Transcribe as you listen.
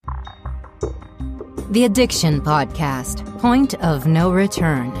The Addiction Podcast, Point of No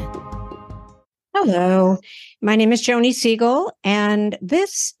Return. Hello, my name is Joni Siegel, and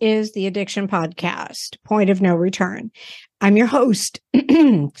this is the Addiction Podcast, Point of No Return. I'm your host,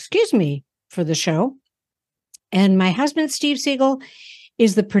 for the show. And my husband, Steve Siegel,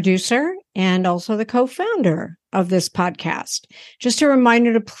 is the producer and also the co-founder of this podcast. Just a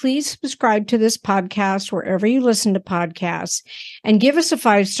reminder to please subscribe to this podcast wherever you listen to podcasts and give us a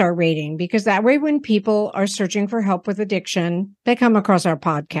 5-star rating, because that way when people are searching for help with addiction, they come across our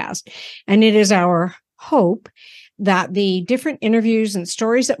podcast. And it is our hope that the different interviews and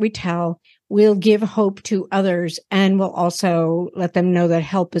stories that we tell will give hope to others and will also let them know that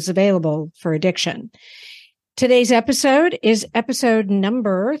help is available for addiction. Today's episode is episode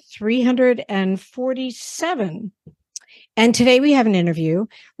number 347. And today we have an interview.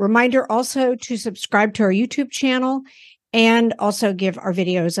 Reminder also to subscribe to our YouTube channel and also give our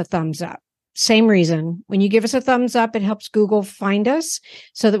videos a thumbs up. Same reason. When you give us a thumbs up, it helps Google find us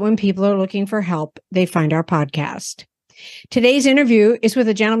so that when people are looking for help, they find our podcast. Today's interview is with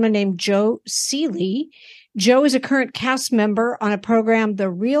a gentleman named Joe Sealey. Joe is a current cast member on a program, The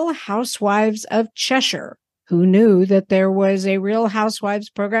Real Housewives of Cheshire. Who knew that there was a Real Housewives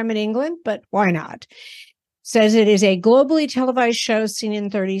program in England? But why not? Says it is a globally televised show seen in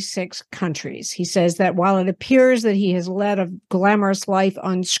 36 countries. He says that while it appears that he has led a glamorous life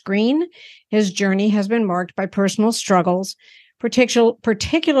on screen, his journey has been marked by personal struggles,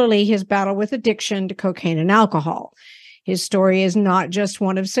 particularly his battle with addiction to cocaine and alcohol. His story is not just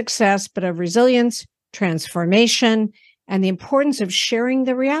one of success, but of resilience, transformation, and the importance of sharing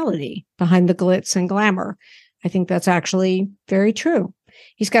the reality behind the glitz and glamour. I think that's actually very true.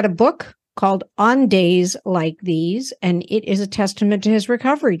 He's got a book called On Days Like These, and it is a testament to his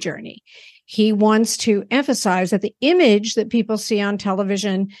recovery journey. He wants to emphasize that the image that people see on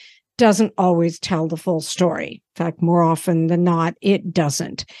television doesn't always tell the full story. In fact, more often than not, it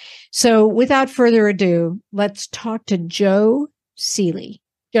doesn't. So without further ado, let's talk to Joe Sealey.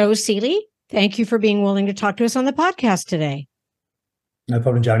 Joe Sealey, thank you for being willing to talk to us on the podcast today. No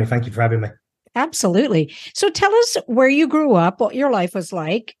problem, Joni. Thank you for having me. Absolutely. So tell us where you grew up, what your life was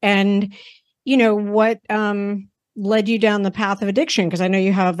like, and, what led you down the path of addiction, because I know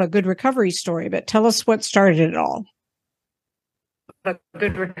you have a good recovery story, but tell us what started it all. A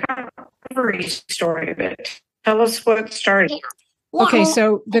good recovery story, but tell us what started. Yeah, okay,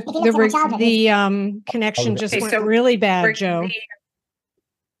 so the connection just went really bad, Joe.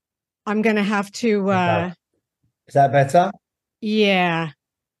 I'm going to have to... Is that better? Yeah.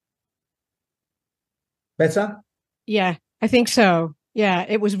 Better? Yeah, I think so. Yeah,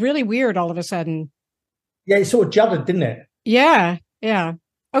 it was really weird all of a sudden. Yeah, it sort of juddered, didn't it? Yeah.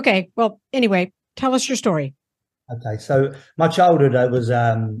 Okay, well, anyway, tell us your story. Okay, so my childhood was,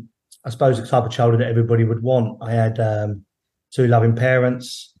 I suppose, the type of childhood that everybody would want. I had 2 loving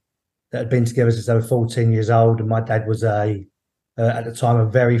parents that had been together since they were 14 years old, and my dad was at the time, a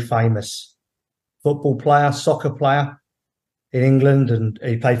very famous football player, soccer player in England, and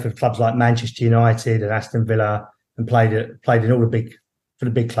he played for clubs like Manchester United and Aston Villa, and played in all the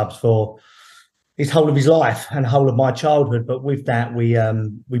big clubs for his whole of his life and the whole of my childhood. But with that, we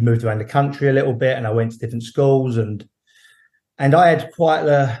moved around the country a little bit, and I went to different schools, and I had quite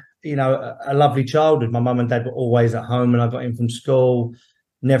a lovely childhood. My mum and dad were always at home when I got in from school.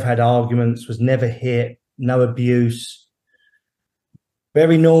 Never had arguments, was never hit, no abuse.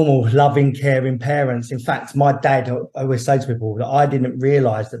 Very normal, loving, caring parents. In fact, my dad, I always say to people that I didn't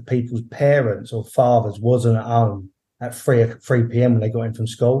realise that people's parents or fathers wasn't at home at 3 p.m. when they got in from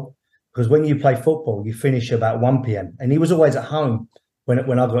school. Because when you play football, you finish about 1 p.m. And he was always at home when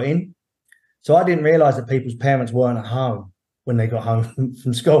I got in. So I didn't realise that people's parents weren't at home when they got home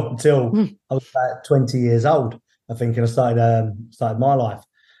from school until I was about 20 years old, I think, and I started my life.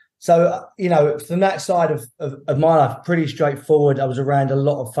 So, from that side of my life, pretty straightforward. I was around a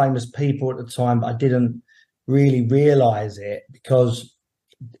lot of famous people at the time, but I didn't really realise it because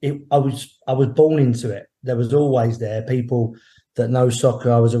I was born into it. There was always there people that know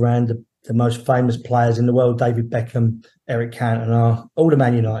soccer. I was around the most famous players in the world: David Beckham, Eric Cantona, all the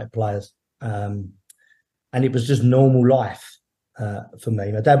Man United players, and it was just normal life for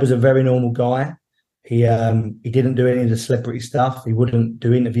me. My dad was a very normal guy. He didn't do any of the celebrity stuff. He wouldn't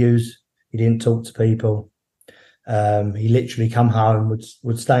do interviews. He didn't talk to people. He literally come home,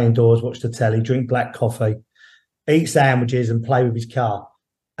 would stay indoors, watch the telly, drink black coffee, eat sandwiches, and play with his car,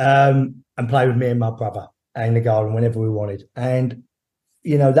 and play with me and my brother in the garden whenever we wanted. And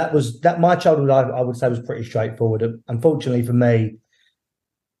that my childhood, I would say, was pretty straightforward. Unfortunately for me,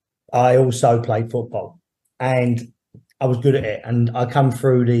 I also played football, and I was good at it. And I come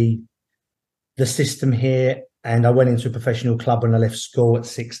through the the system here, and I went into a professional club when I left school at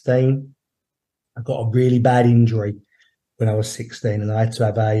 16. I got a really bad injury when I was 16, and I had to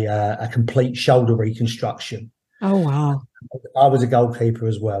have a complete shoulder reconstruction. Oh, wow. I was a goalkeeper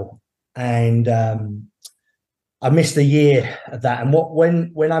as well. And I missed a year of that. And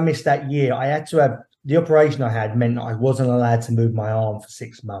when I missed that year, I had to have the operation I had meant that I wasn't allowed to move my arm for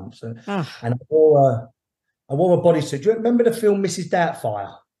 6 months. And I wore a bodysuit. Do you remember the film Mrs.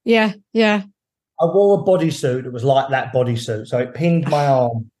 Doubtfire? Yeah, yeah. I wore a bodysuit that was like that bodysuit. So it pinned my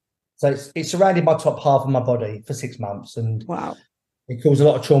arm. So it surrounded my top half of my body for 6 months. And wow. It caused a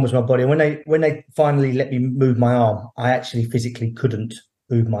lot of trauma to my body. And when they finally let me move my arm, I actually physically couldn't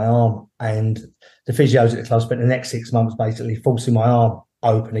move my arm. And the physios at the club spent the next 6 months basically forcing my arm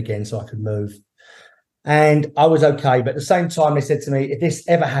open again so I could move. And I was okay. But at the same time, they said to me, if this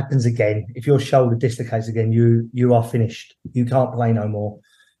ever happens again, if your shoulder dislocates again, you are finished. You can't play no more.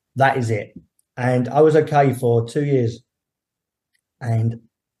 That is it. And I was okay for 2 years. And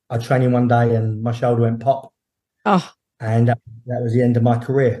I trained in one day and my shoulder went pop. Oh. And that was the end of my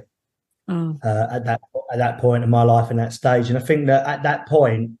career at that point in my life and that stage. And I think that at that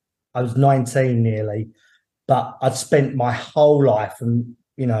point, I was 19 nearly, but I'd spent my whole life and,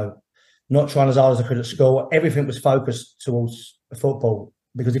 not trying as hard as I could at school. Everything was focused towards football.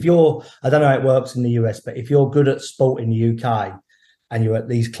 Because I don't know how it works in the US, but if you're good at sport in the UK and you're at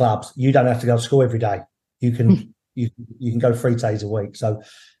these clubs, you don't have to go to school every day. You can you can go 3 days a week. So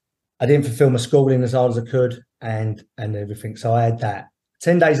I didn't fulfill my schooling as hard as I could and everything. So I had that.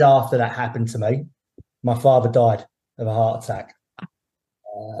 10 days after that happened to me, my father died of a heart attack.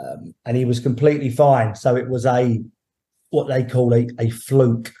 And he was completely fine. So it was what they call a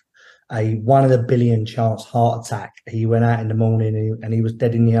fluke, a 1 in a billion chance heart attack. He went out in the morning and he was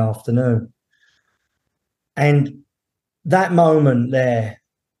dead in the afternoon. And that moment there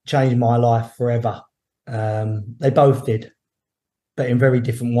changed my life forever. They both did, but in very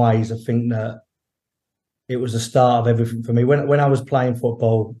different ways. I think that it was the start of everything for me. When I was playing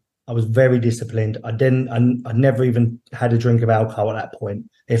football, I was very disciplined. I never even had a drink of alcohol at that point.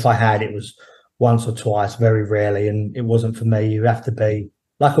 If I had, it was once or twice, very rarely, and it wasn't for me. You have to be,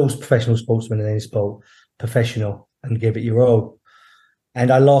 like all professional sportsmen in any sport, professional and give it your all.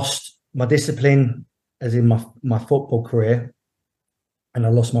 And I lost my discipline, as in my football career, and I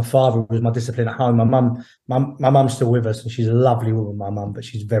lost my father, who was my discipline at home. My mum's still with us, and she's a lovely woman, my mum, but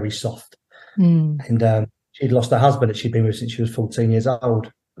she's very soft. And she'd lost her husband that she'd been with since she was 14 years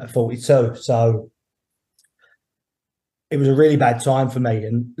old, at 42. So it was a really bad time for me.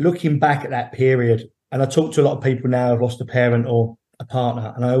 And looking back at that period, and I talk to a lot of people now who've lost a parent or a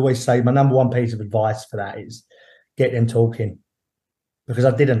partner, and I always say my number one piece of advice for that is get them talking, because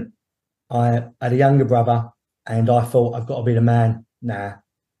I didn't. I had a younger brother, and I thought I've got to be the man. Nah,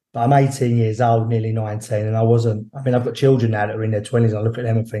 but I'm 18 years old, nearly 19, and I wasn't. I mean, I've got children now that are in their 20s, and I look at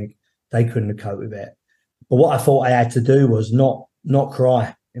them and think they couldn't have coped with it. But what I thought I had to do was not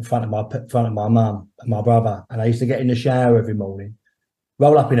cry in front of my mum and my brother. And I used to get in the shower every morning,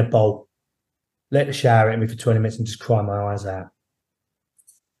 roll up in a ball, let the shower hit me for 20 minutes, and just cry my eyes out.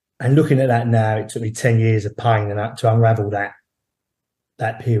 And looking at that now, it took me 10 years of pain and to unravel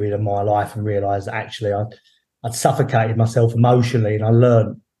that period of my life and realise that actually I'd suffocated myself emotionally, and I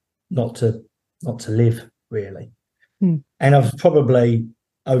learned not to live, really. And I was probably,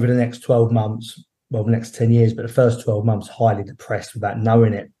 over the next 12 months, well, the next 10 years, but the first 12 months, highly depressed without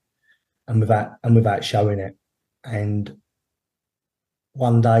knowing it and without showing it. And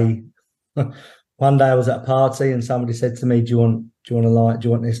one day I was at a party and somebody said to me, do you want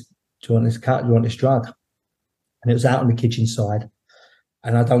this drug? And it was out on the kitchen side.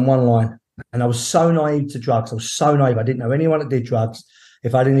 And I done one line. And I was so naive to drugs. I was so naive. I didn't know anyone that did drugs.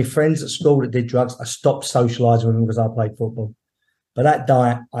 If I had any friends at school that did drugs, I stopped socialising with them because I played football. But that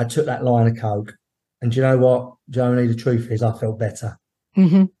night, I took that line of coke. And do you know what, Joni, the truth is I felt better.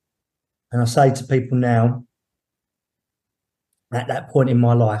 And I say to people now, at that point in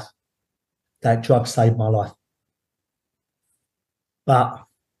my life, that drug saved my life. But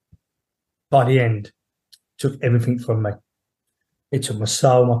by the end, it took everything from me. It took my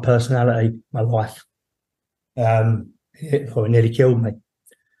soul, my personality, my life. It nearly killed me.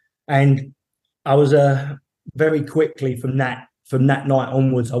 And I was very quickly from that night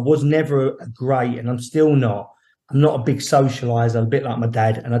onwards, I was never great, and I'm still not. I'm not a big socializer, a bit like my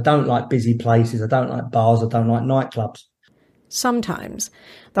dad, and I don't like busy places. I don't like bars. I don't like nightclubs. Sometimes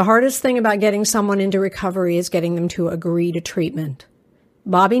the hardest thing about getting someone into recovery is getting them to agree to treatment.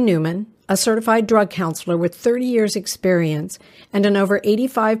 Bobby Newman, a certified drug counselor with 30 years experience and an over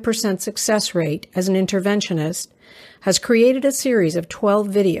 85% success rate as an interventionist, has created a series of 12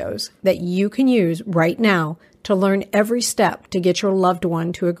 videos that you can use right now to learn every step to get your loved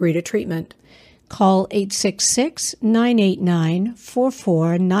one to agree to treatment. Call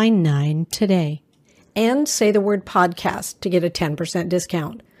 866-989-4499 today and say the word podcast to get a 10%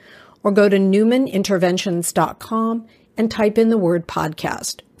 discount. Or go to newmaninterventions.com and type in the word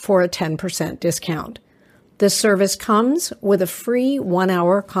podcast for a 10% discount. This service comes with a free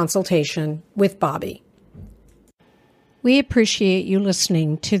 1-hour consultation with Bobby. We appreciate you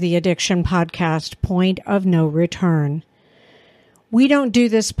listening to the Addiction Podcast, Point of No Return. We don't do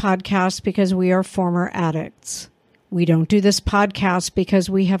this podcast because we are former addicts. We don't do this podcast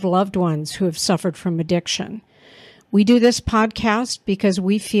because we have loved ones who have suffered from addiction. We do this podcast because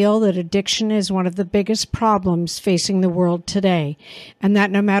we feel that addiction is one of the biggest problems facing the world today, and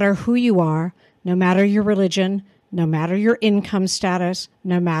that no matter who you are, no matter your religion, no matter your income status,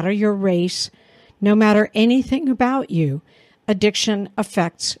 no matter your race, no matter anything about you, addiction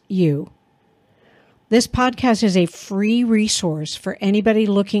affects you. This podcast is a free resource for anybody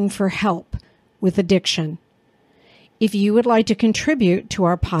looking for help with addiction. If you would like to contribute to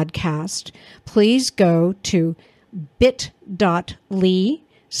our podcast, please go to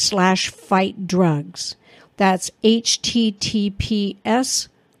bit.ly/fightdrugs. That's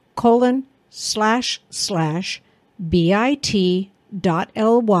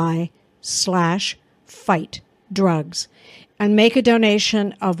And make a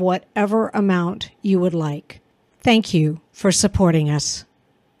donation of whatever amount you would like. Thank you for supporting us.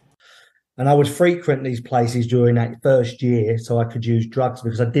 And I would frequent these places during that first year so I could use drugs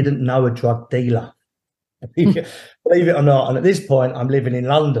because I didn't know a drug dealer. Believe it or not. And at this point, I'm living in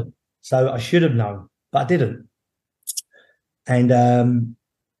London. So I should have known, but I didn't. And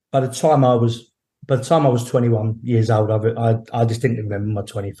by the time I was 21 years old, I just didn't remember my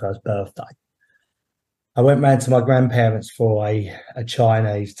 21st birthday. I went round to my grandparents for a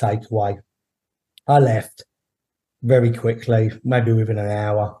Chinese takeaway. I left very quickly, maybe within an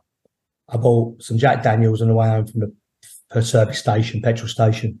hour. I bought some Jack Daniels on the way home from the service station, petrol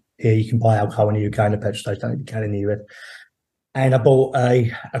station. Here you can buy alcohol in the UK in the petrol station, don't you can in the US. And I bought a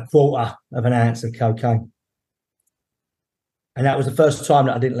quarter of an ounce of cocaine. And that was the first time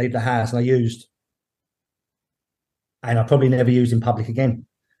that I didn't leave the house and I used. And I probably never used in public again.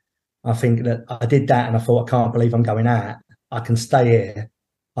 I think that I did that and I thought, I can't believe I'm going out. I can stay here.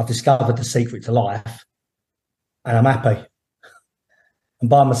 I've discovered the secret to life and I'm happy. I'm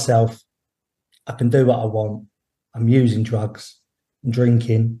by myself. I can do what I want. I'm using drugs and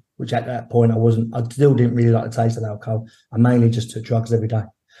drinking, which at that point I wasn't. I still didn't really like the taste of alcohol. I mainly just took drugs every day.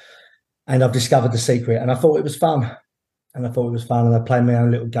 And I've discovered the secret and I thought it was fun. And I played my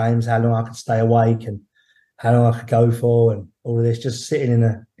own little games, how long I could stay awake and how long I could go for and all of this, just sitting in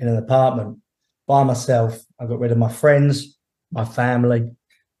an apartment by myself. I got rid of my friends, my family,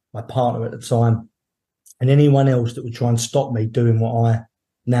 my partner at the time, and anyone else that would try and stop me doing what I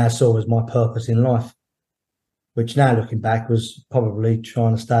now saw as my purpose in life, which now looking back was probably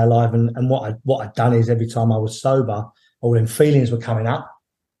trying to stay alive. And what I'd done is every time I was sober, all them feelings were coming up.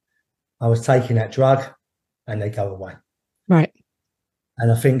 I was taking that drug and they go away. Right. And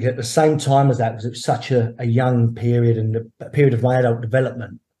I think at the same time as that, because it was such a young period and a period of my adult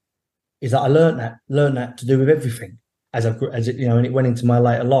development, is that I learned that to do with everything as it, and it went into my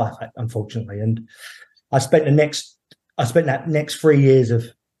later life, unfortunately. And I spent that next 3 years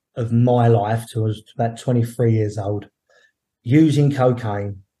of my life till I was about 23 years old, using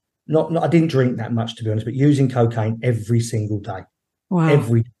cocaine. Not I didn't drink that much, to be honest, but using cocaine every single day. Wow.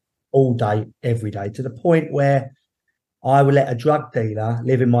 All day, every day, to the point where I would let a drug dealer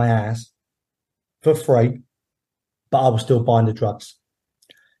live in my house for free, but I was still buying the drugs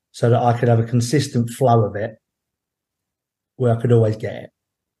so that I could have a consistent flow of it where I could always get it.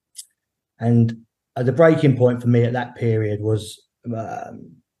 And the breaking point for me at that period was, I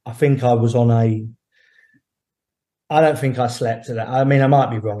think I was I don't think I slept at that. I mean, I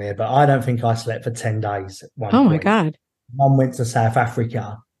might be wrong here, but I don't think I slept for 10 days. Oh my God. Mum went to South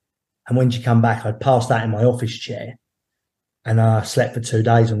Africa. And when she come back, I'd passed out in my office chair. And I slept for 2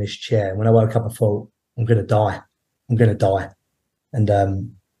 days on this chair. And when I woke up, I thought, I'm going to die. And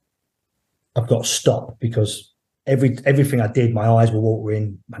I've got to stop because everything I did, my eyes were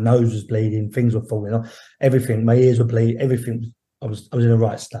watering, my nose was bleeding, things were falling off, everything, my ears were bleeding, everything. I was in the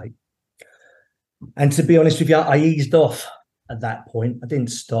right state. And to be honest with you, I eased off at that point. I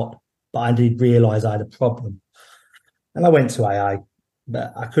didn't stop, but I did realise I had a problem. And I went to AA,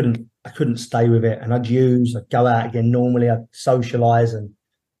 but I couldn't stay with it. And I'd go out again normally, I'd socialise and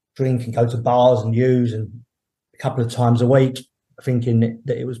drink and go to bars and use, and a couple of times a week, thinking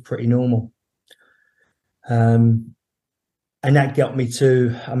that it was pretty normal. And that got me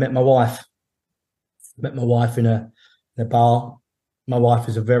I met my wife. Met my wife in a bar. My wife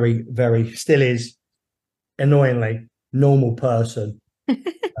is a very, very, still is, annoyingly normal person.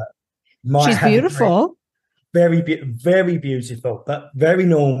 She's beautiful. Very beautiful, but very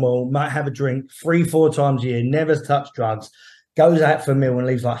normal. Might have a drink 3-4 times a year, never touched drugs, goes out for a meal and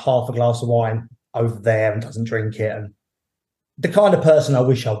leaves like half a glass of wine over there and doesn't drink it. And the kind of person I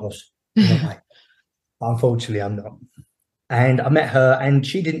wish I was, in a way. Unfortunately, I'm not. And I met her, and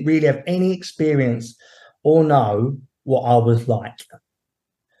she didn't really have any experience or know what I was like,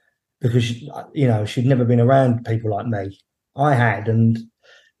 because she'd never been around people like me. I had, and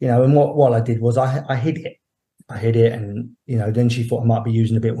and what I did was I hid it. I hid it, and then she thought I might be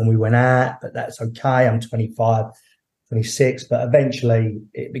using a bit when we went out, but that's okay. I'm 25, 26, but eventually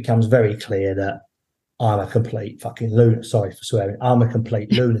it becomes very clear that I'm a complete fucking lunatic. Sorry for swearing. I'm a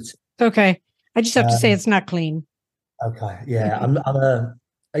complete lunatic. Okay. I just have to say it's not clean. Okay. Yeah.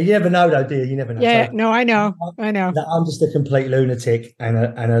 You never know though, do you? You never know. Yeah. So, no, I know. I'm just a complete lunatic and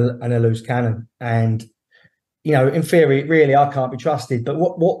a loose cannon. And, in theory, really, I can't be trusted. But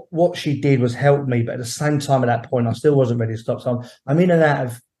what she did was help me. But at the same time, at that point, I still wasn't ready to stop. So I'm in and out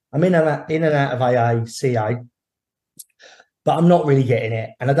of AA, CA, but I'm not really getting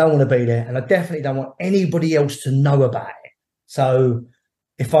it, and I don't want to be there, and I definitely don't want anybody else to know about it. So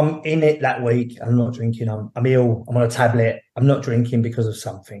if I'm in it that week, I'm not drinking. I'm ill. I'm on a tablet. I'm not drinking because of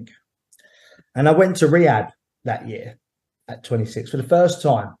something. And I went to rehab that year at 26 for the first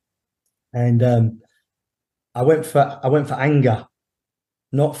time, and I went for anger,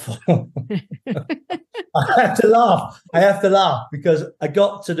 not for. I have to laugh because I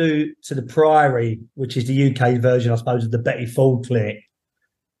got to the Priory, which is the UK version, I suppose, of the Betty Ford clinic,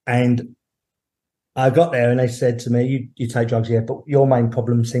 and I got there and they said to me, "You take drugs, yeah, but your main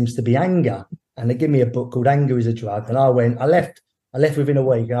problem seems to be anger." And they give me a book called "Anger is a Drug," and I left within a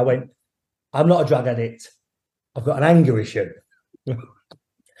week, and I went, "I'm not a drug addict. I've got an anger issue."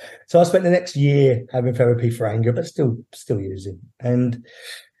 So I spent the next year having therapy for anger, but still using. And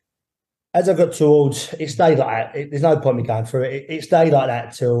as I got towards, it stayed like that. There's no point in me going through it. It stayed like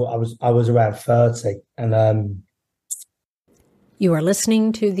that till I was around 30. And you are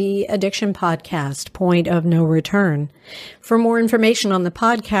listening to the Addiction Podcast, Point of No Return. For more information on the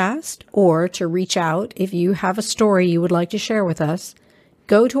podcast, or to reach out if you have a story you would like to share with us,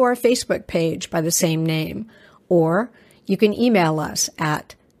 go to our Facebook page by the same name, or you can email us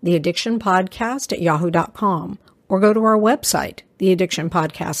at theaddictionpodcast@yahoo.com, or go to our website,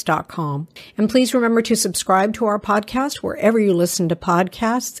 theaddictionpodcast.com. And please remember to subscribe to our podcast wherever you listen to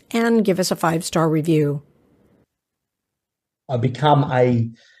podcasts and give us a 5-star review. I become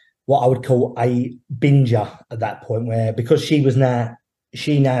what I would call a binger at that point, where because she now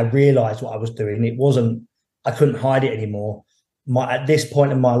realised what I was doing. I couldn't hide it anymore. At this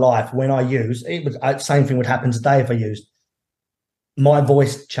point in my life, when I used, the same thing would happen today if I used. My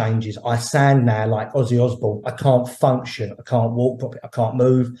voice changes. I sound now like Ozzy Osbourne. I can't function. I can't walk properly. I can't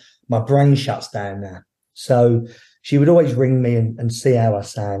move. My brain shuts down now. So she would always ring me and see how I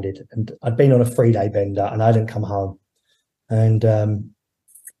sounded. And I'd been on a 3-day bender and I didn't come home. And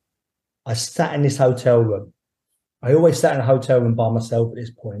I sat in this hotel room. I always sat in a hotel room by myself at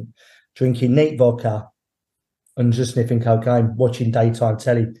this point, drinking neat vodka and just sniffing cocaine, watching daytime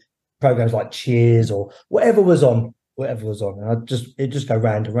telly programs like Cheers or whatever was on. And it just go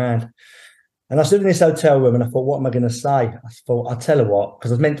round and round. And I stood in this hotel room and I thought, what am I going to say? I thought, I'll tell her what,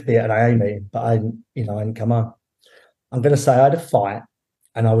 because I was meant to be at an AA meeting, but I didn't come home. I'm going to say I had a fight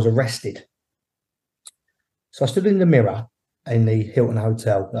and I was arrested. So I stood in the mirror in the Hilton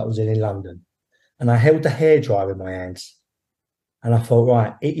Hotel that I was in London, and I held the hairdryer in my hands. And I thought,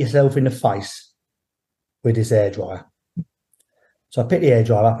 right, hit yourself in the face with this hairdryer. So I picked the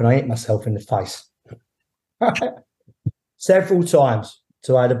hairdryer up and I hit myself in the face. Several times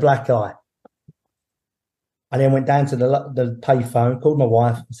till I had a black eye. I then went down to the payphone, called my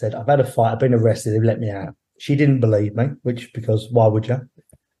wife and said, I've had a fight, I've been arrested, they've let me out. She didn't believe me, because why would you?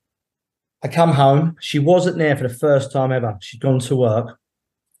 I come home, she wasn't there for the first time ever. She'd gone to work,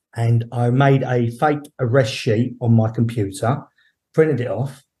 and I made a fake arrest sheet on my computer, printed it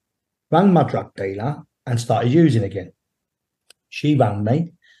off, rang my drug dealer and started using again. She rang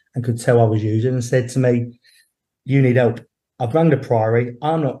me and could tell I was using and said to me, you need help. I've rang the Priory.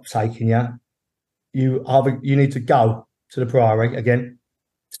 I'm not taking you. You need to go to the Priory again,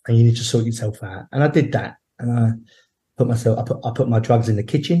 and you need to sort yourself out. And I did that, and I put my drugs in the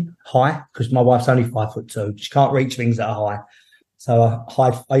kitchen high, because my wife's only 5'2". She can't reach things that are high, so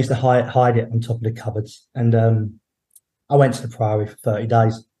I used to hide it on top of the cupboards. And I went to the Priory for 30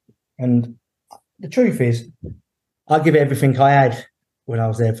 days, and the truth is, I give it everything I had when I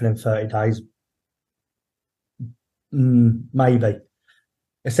was there for them 30 days. Maybe.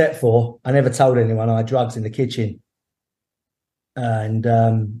 Except for I never told anyone I had drugs in the kitchen. And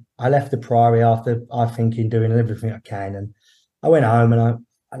I left the Priory after I thinking doing everything I can. And I went home and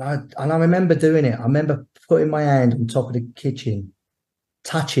I remember doing it. I remember putting my hand on top of the kitchen,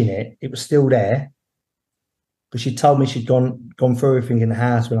 touching it. It was still there. But she told me she'd gone through everything in the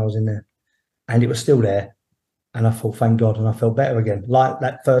house when I was in there. And it was still there. And I thought, thank God. And I felt better again. Like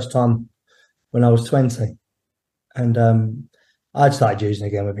that first time when I was 20. And I'd started using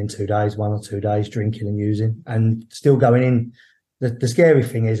again within 2 days, 1 or 2 days, drinking and using, and still going in. The scary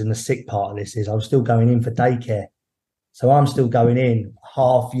thing is, and the sick part of this is, I was still going in for daycare. So I'm still going in,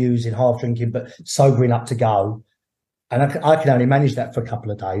 half using, half drinking, but sobering up to go. And I can only manage that for a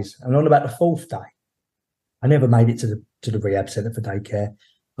couple of days. And on about the 4th day, I never made it to the rehab centre for daycare.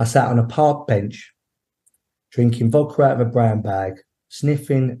 I sat on a park bench, drinking vodka out of a brown bag,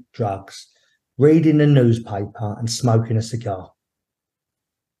 sniffing drugs, reading the newspaper and smoking a cigar.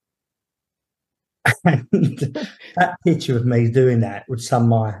 And that picture of me doing that would sum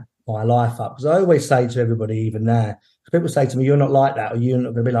my life up. Because I always say to everybody, even now, people say to me, you're not like that, or you're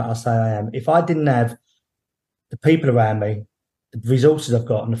not going to be like I say I am. If I didn't have the people around me, the resources I've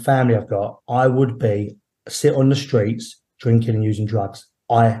got and the family I've got, I would be sit on the streets drinking and using drugs.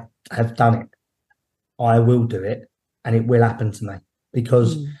 I have done it. I will do it, and it will happen to me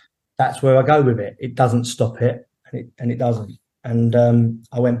because that's where I go with it. It doesn't stop it, and it doesn't. And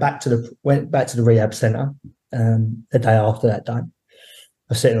I went back to the rehab centre the day after that day. I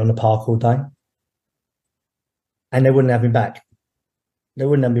was sitting on the park all day, and they wouldn't have me back. They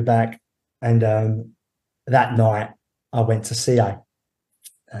wouldn't have me back. And that night, I went to CA.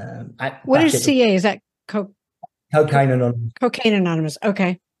 What is CA? Is that Cocaine Anonymous? Cocaine Anonymous.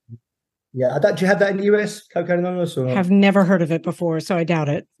 Okay. Yeah, do you have that in the US, Cocaine Anonymous? Or not? Have never heard of it before, so I doubt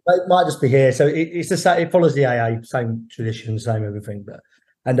it. It might just be here. So it's the same. It follows the AA, same tradition, same everything.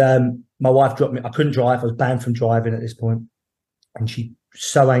 And my wife dropped me. I couldn't drive. I was banned from driving at this point, and she's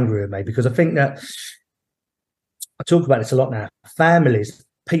so angry with me because I think that I talk about this a lot now. Families,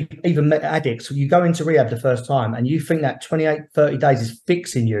 people, even addicts. You go into rehab the first time, and you think that 28, 30 days is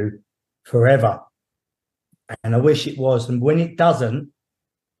fixing you forever. And I wish it was. And when it doesn't,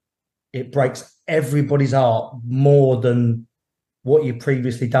 it breaks everybody's heart more than what you've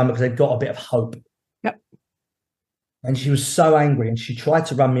previously done because they've got a bit of hope. Yep. And she was so angry and she tried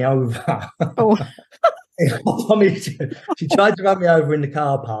to run me over. Oh. She tried to run me over in the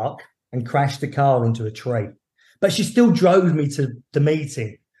car park and crashed the car into a tree. But she still drove me to the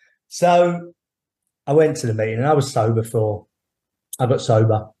meeting. So I went to the meeting and I was sober I got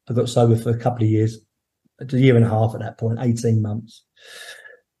sober for a couple of years, a year and a half at that point, 18 months.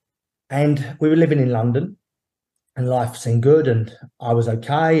 And we were living in London and life seemed good and I was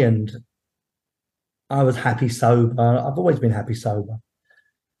okay and I was happy sober. I've always been happy sober.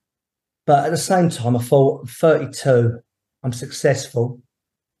 But at the same time, I thought, 32, I'm successful.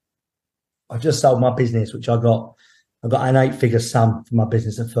 I just sold my business, which I got an 8-figure sum for my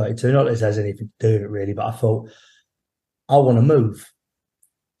business at 32. Not that this has anything to do with it really, but I thought, I want to move.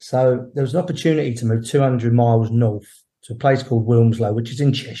 So there was an opportunity to move 200 miles north to a place called Wilmslow, which is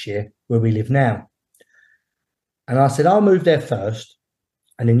in Cheshire, where we live now. And I said, I'll move there first,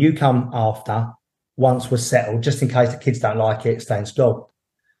 and then you come after, once we're settled, just in case the kids don't like it, stay in school.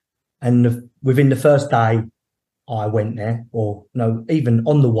 And within the first day I went there, or no, even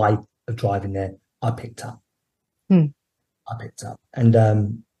on the way of driving there, I picked up. I picked up. And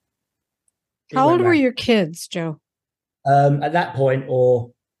how old were your kids, Joe? At that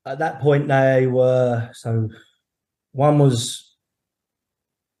point they were, so one was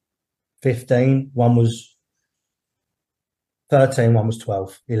 15, one was 13, one was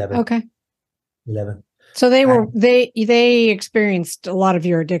 12, 11. Okay. 11. So they experienced a lot of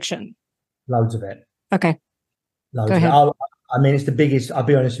your addiction. Loads of it. Okay. Loads of it. I mean, it's the biggest, I'll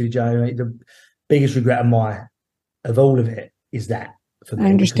be honest with you, Joe, the biggest regret of all of it is that for me. I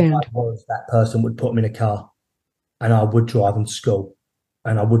understand. I was that person would put them in a car and I would drive them to school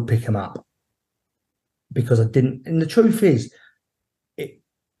and I would pick them up because I didn't. And the truth is,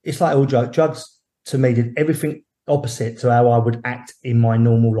 it's like all drugs. Drugs to me did everything opposite to how I would act in my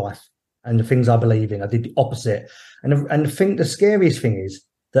normal life and the things I believe in. I did the opposite. And the scariest thing is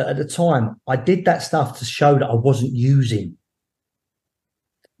that at the time I did that stuff to show that I wasn't using.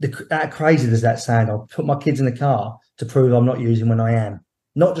 How crazy does that sound? I'll put my kids in the car to prove I'm not using when I am.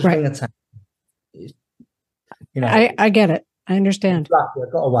 Not just being attacked. You know, I get it. I understand.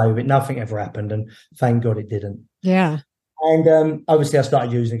 I got away with it. Nothing ever happened, and thank God it didn't. Yeah. And obviously I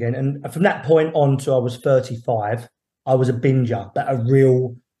started using again. And from that point on to I was 35, I was a binger, but a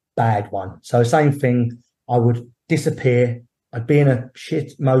real bad one. So same thing, I would disappear. I'd be in a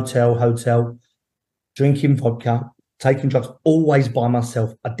shit motel, hotel, drinking vodka, taking drugs, always by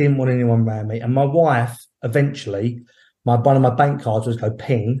myself. I didn't want anyone around me. And my wife, eventually, one of my bank cards was go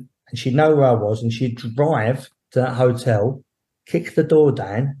ping, and she'd know where I was, and she'd drive to that hotel, kick the door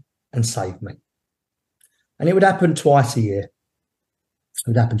down, and save me. And it would happen twice a year.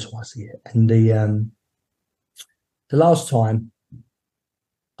 And the last time,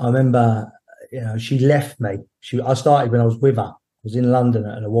 I remember, she left me. I started when I was with her. I was in London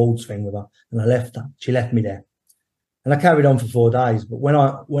at an awards thing with her, and I left her. She left me there, and I carried on for 4 days. But when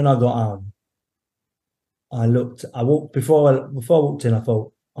I got home, before I walked in. I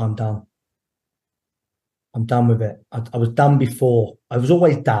thought, I'm done. I'm done with it. I was done before. I was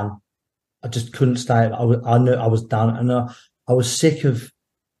always done. I just couldn't stay. I knew I was done, and I was sick of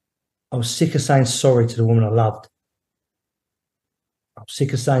saying sorry to the woman I loved. I was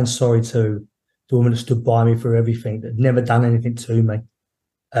sick of saying sorry to the woman that stood by me through everything, that had never done anything to me.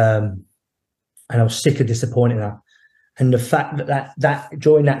 And I was sick of disappointing her. And the fact that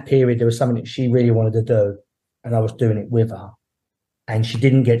during that period, there was something that she really wanted to do, and I was doing it with her, and she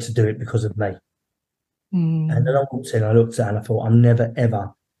didn't get to do it because of me. And then I walked in, I looked at her, and I thought, I'm never,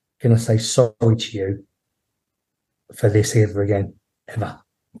 ever going to say sorry to you for this ever again, ever.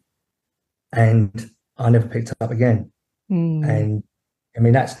 And I never picked up again. And I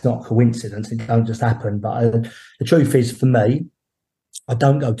mean, that's not coincidence. It don't just happen. But the truth is, for me, I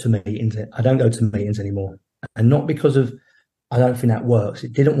don't go to meetings. I don't go to meetings anymore. And not because of, I don't think that works.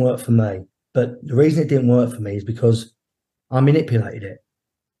 It didn't work for me. But the reason it didn't work for me is because I manipulated it.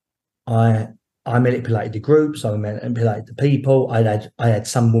 I manipulated the groups. I manipulated the people. I had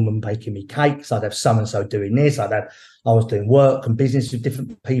some woman baking me cakes. I'd have so and so doing this. I was doing work and business with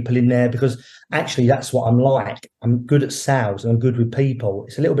different people in there, because actually that's what I'm like. I'm good at sales and I'm good with people.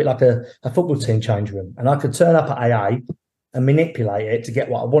 It's a little bit like a football team change room, and I could turn up at AA and manipulate it to get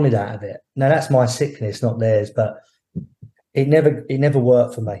what I wanted out of it. Now that's my sickness, not theirs, but it never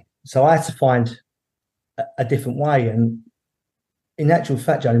worked for me. So I had to find a different way. And in actual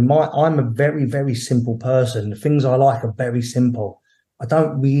fact, Johnny, I'm a very, very simple person. The things I like are very simple. I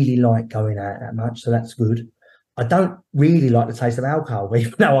don't really like going out that much, so that's good. I don't really like the taste of alcohol,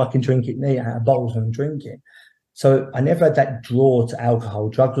 even though I can drink it neat out of bottles and drink it. So I never had that draw to alcohol.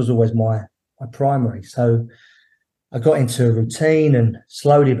 Drugs was always my primary. So I got into a routine, and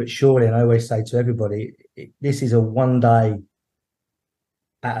slowly but surely, and I always say to everybody, this is a one day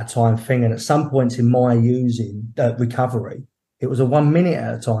at a time thing. And at some points in my recovery, it was a 1 minute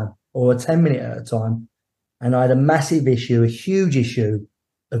at a time or a 10 minute at a time. And I had a massive issue, a huge issue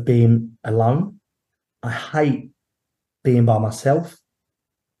of being alone. I hate being by myself.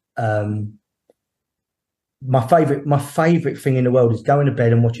 My favorite thing in the world is going to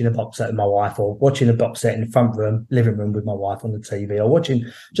bed and watching a box set with my wife, or watching a box set in the front room, living room with my wife on the TV, or watching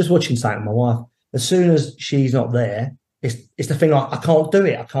something with my wife. As soon as she's not there, it's the thing I can't do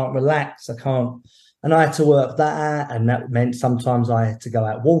it. I can't relax. I can't. And I had to work that out, and that meant sometimes I had to go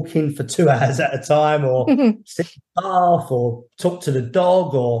out walking for 2 hours at a time, or sit in the bath, or talk to the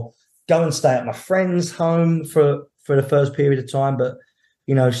dog, or go and stay at my friend's home for the first period of time. But,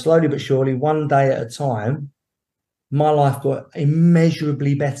 slowly but surely, one day at a time, my life got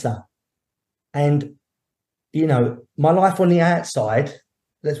immeasurably better. And, my life on the outside,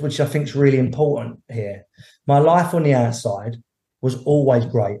 which I think is really important here, my life on the outside was always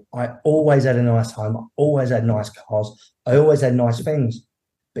great. I always had a nice home. I always had nice cars. I always had nice things.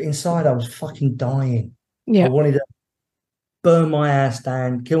 But inside, I was fucking dying. Yeah. I wanted to burn my ass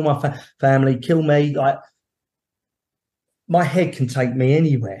down, kill my family, kill me. My head can take me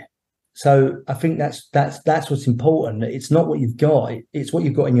anywhere. So I think that's what's important. It's not what you've got. It's what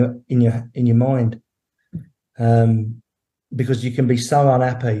you've got in your mind. Because you can be so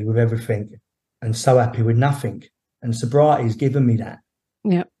unhappy with everything and so happy with nothing. And sobriety has given me that.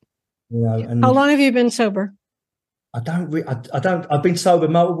 Yeah. And how long have you been sober? I've been sober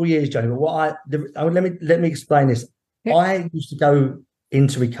multiple years, Johnny, but let me explain this. Yeah. I used to go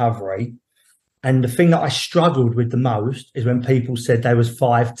into recovery, and the thing that I struggled with the most is when people said they was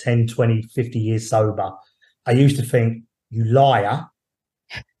 5, 10, 20, 50 years sober. I used to think, you liar.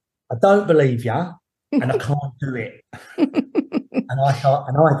 I don't believe you, and I can't do it. and I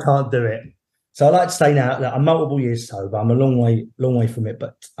can't do it. So I like to say now that I'm multiple years sober. I'm a long way from it,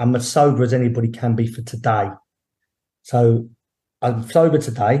 but I'm as sober as anybody can be for today. So I'm sober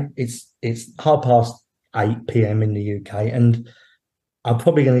today. It's 8:30 p.m. in the UK, and I'm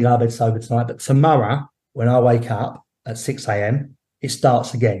probably going to go to bed sober tonight. But tomorrow, when I wake up, at 6 a.m., it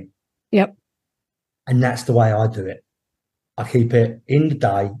starts again. Yep. And that's the way I do it. I keep it in the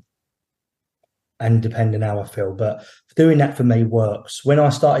day and depending how I feel. But doing that for me works. When I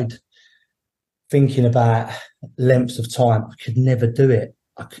started thinking about lengths of time, I could never do it.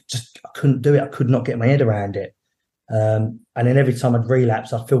 I couldn't do it. I could not get my head around it. And then every time I'd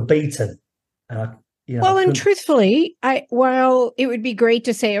relapse, I'd feel beaten. And well, and truthfully, while it would be great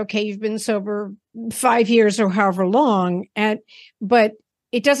to say, okay, you've been sober 5 years or however long, but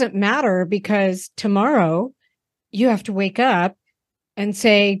it doesn't matter because tomorrow you have to wake up and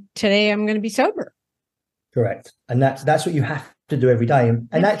say, today I'm going to be sober. Correct. And that's what you have to do every day. And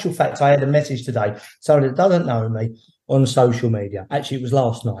in actual fact, I had a message today, someone that doesn't know me on social media. Actually, it was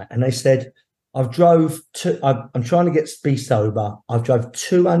last night. And they said, I'm trying to be sober. I've drove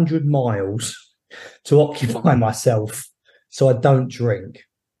 200 miles to occupy myself so I don't drink.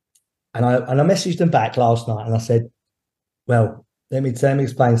 And I messaged them back last night and I said, well, let me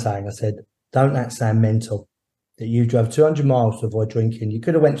explain something. I said, don't that sound mental? That you drove 200 miles to avoid drinking. You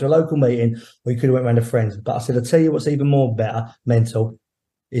could have went to a local meeting or you could have went around to friends. But I said, I'll tell you what's even more mental,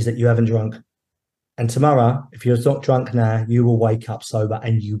 is that you haven't drunk. And tomorrow, if you're not drunk now, you will wake up sober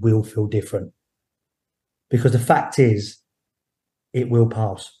and you will feel different. Because the fact is, it will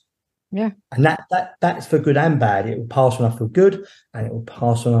pass. Yeah. And that's for good and bad. It will pass when I feel good and it will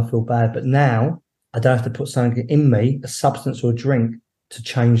pass when I feel bad. But now I don't have to put something in me, a substance or a drink, to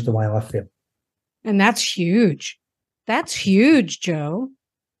change the way I feel. And that's huge. That's huge, Joe.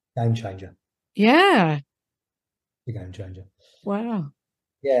 Game changer. Yeah. The game changer. Wow.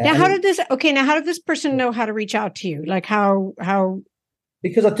 Yeah. Now, how did this person know how to reach out to you? Like how?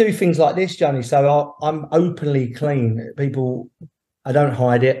 Because I do things like this, Johnny. So I'm openly clean. People, I don't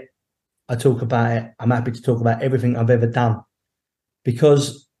hide it. I talk about it. I'm happy to talk about everything I've ever done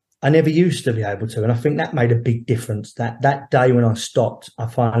because I never used to be able to. And I think that made a big difference. That day when I stopped, I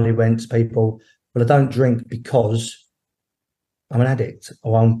finally went to people, well, I don't drink because I'm an addict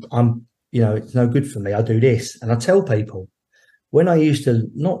or I'm it's no good for me. I do this. And I tell people when I used to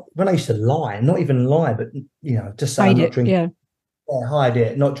lie, not even lie, but, just say I'm not drinking. Yeah. Hide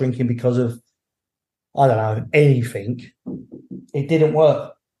it, not drinking because of, I don't know, anything. It didn't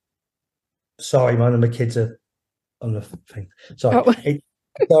work. Sorry, one of my kids are on the thing. Sorry. Oh.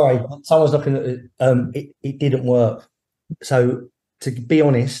 Sorry, someone's looking at it. It didn't work. So to be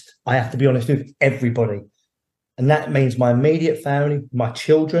honest, I have to be honest with everybody. And that means my immediate family, my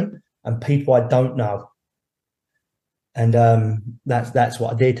children, and people I don't know. And that's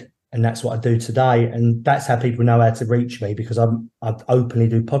what I did. And that's what I do today. And that's how people know how to reach me, because I openly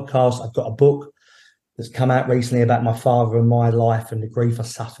do podcasts. I've got a book that's come out recently about my father and my life and the grief I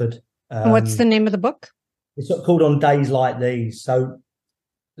suffered. And what's the name of the book? It's called On Days Like These. So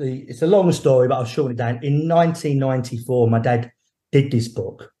it's a long story, but I'll shorten it down. In 1994, my dad did this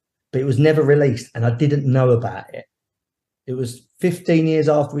book, but it was never released and I didn't know about it. It was 15 years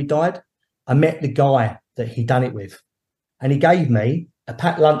after he died. I met the guy that he done it with, and he gave me a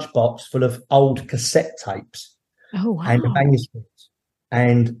packed lunchbox full of old cassette tapes. Oh, wow. And a manuscript.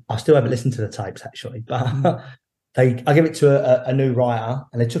 And I still haven't listened to the tapes, actually, but I gave it to a new writer,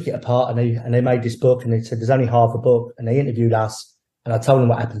 and they took it apart and they made this book, and they said, there's only half a book. And they interviewed us, and I told them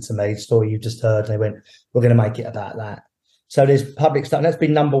what happened to me, the story you just heard. And they went, we're going to make it about that. So there's public stuff. And that's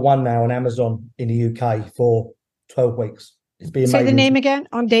been #1 now on Amazon in the UK for 12 weeks. It's been Say the name again.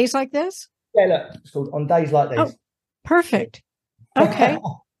 On Days Like This? Yeah, look, it's called On Days Like These. Oh, perfect. Okay.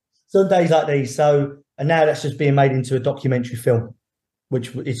 So On Days Like These. So, and now that's just being made into a documentary film,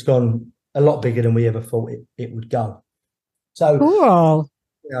 which it's gone a lot bigger than we ever thought it would go. So, cool.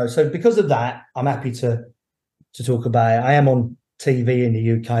 So because of that, I'm happy to talk about it. I am on TV in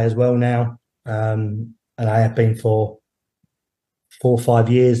the UK as well now, and I have been for 4 or 5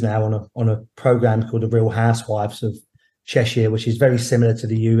 years now on a program called The Real Housewives of Cheshire, which is very similar to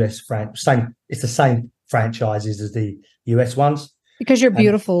the US it's the same franchises as the US ones. Because your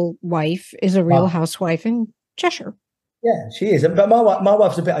beautiful wife is a real housewife in Cheshire. Yeah, she is. But my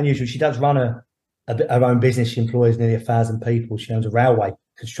wife's a bit unusual. She does run her own business. She employs nearly 1,000 people. She owns a railway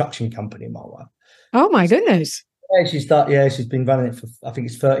construction company, my wife. Oh, my goodness. Yeah, she's been running it for, I think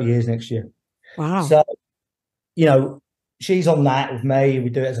it's 30 years next year. Wow. So, she's on that with me. We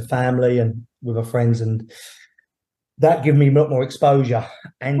do it as a family and with our friends, and that gave me a lot more exposure.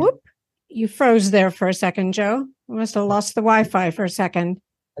 And whoop, you froze there for a second, Joe. I must have lost the Wi-Fi for a second.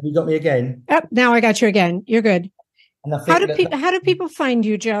 Have you got me again? Yep, now I got you again. You're good. And how do people find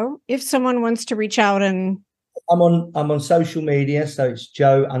you, Joe? If someone wants to reach out and I'm on social media, so it's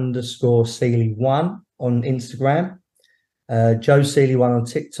Joe_Sealey1 on Instagram, Joe Sealey1 on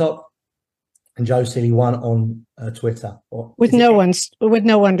TikTok, and Joe Sealey 1 on Twitter. With no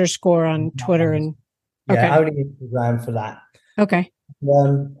underscore on Twitter and yeah, only Instagram for that. Okay.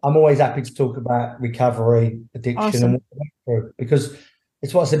 I'm always happy to talk about recovery, addiction, and what I went through, because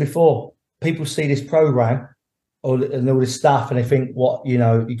it's what I said before. People see this program and all this stuff, and they think, "What, you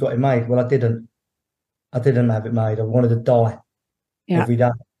got it made." Well, I didn't. I didn't have it made. I wanted to die every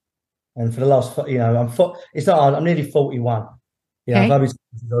day. And for the last, I'm nearly 41. If I was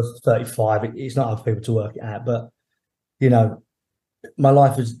 35, it's not hard for people to work it out. But my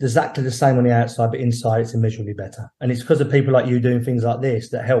life is exactly the same on the outside, but inside it's immeasurably better. And it's because of people like you doing things like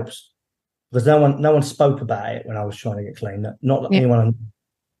this that helps. Because no one spoke about it when I was trying to get clean. Not anyone I knew.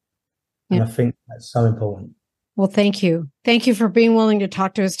 And I think that's so important. Well, thank you. Thank you for being willing to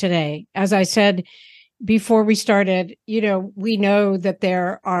talk to us today. As I said before we started, we know that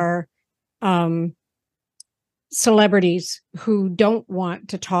there are celebrities who don't want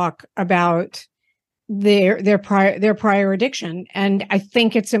to talk about their prior addiction. And I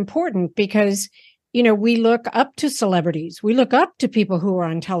think it's important because, we look up to celebrities. We look up to people who are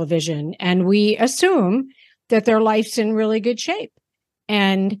on television, and we assume that their life's in really good shape.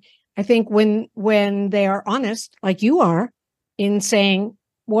 And I think when they are honest, like you are, in saying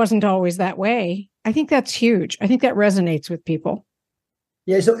wasn't always that way, I think that's huge. I think that resonates with people.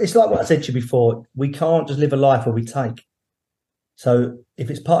 Yeah, it's like what I said to you before. We can't just live a life where we take. So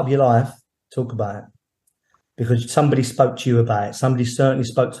if it's part of your life, talk about it. Because somebody spoke to you about it. Somebody certainly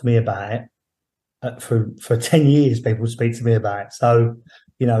spoke to me about it. For 10 years, people speak to me about it. So,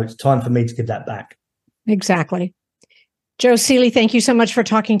 it's time for me to give that back. Exactly. Joe Sealey, thank you so much for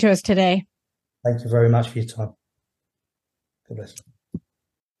talking to us today. Thank you very much for your time. God bless.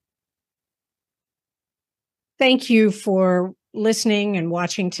 Thank you for listening and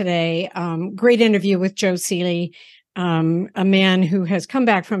watching today. Great interview with Joe Sealey, a man who has come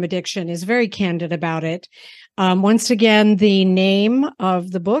back from addiction, is very candid about it. Once again, the name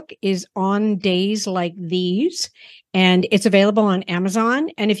of the book is On Days Like These, and it's available on Amazon.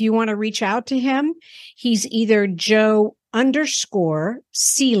 And if you want to reach out to him, he's either Joe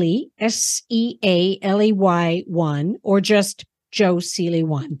 _Sealey, SEALEY 1, or just Joe Sealey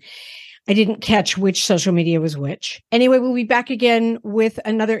 1. I didn't catch which social media was which. Anyway, we'll be back again with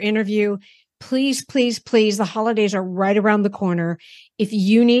another interview. Please, please, please, the holidays are right around the corner. If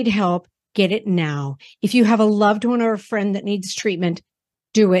you need help, get it now. If you have a loved one or a friend that needs treatment,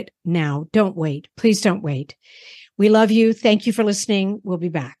 do it now. Don't wait. Please don't wait. We love you. Thank you for listening. We'll be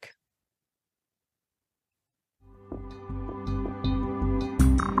back.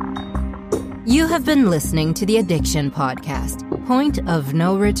 You have been listening to the Addiction Podcast, Point of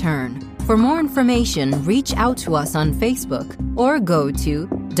No Return. For more information, reach out to us on Facebook or go to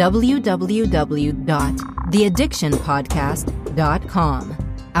www.theaddictionpodcast.com.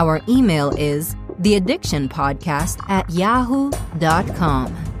 Our email is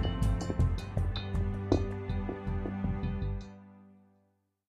theaddictionpodcast@yahoo.com.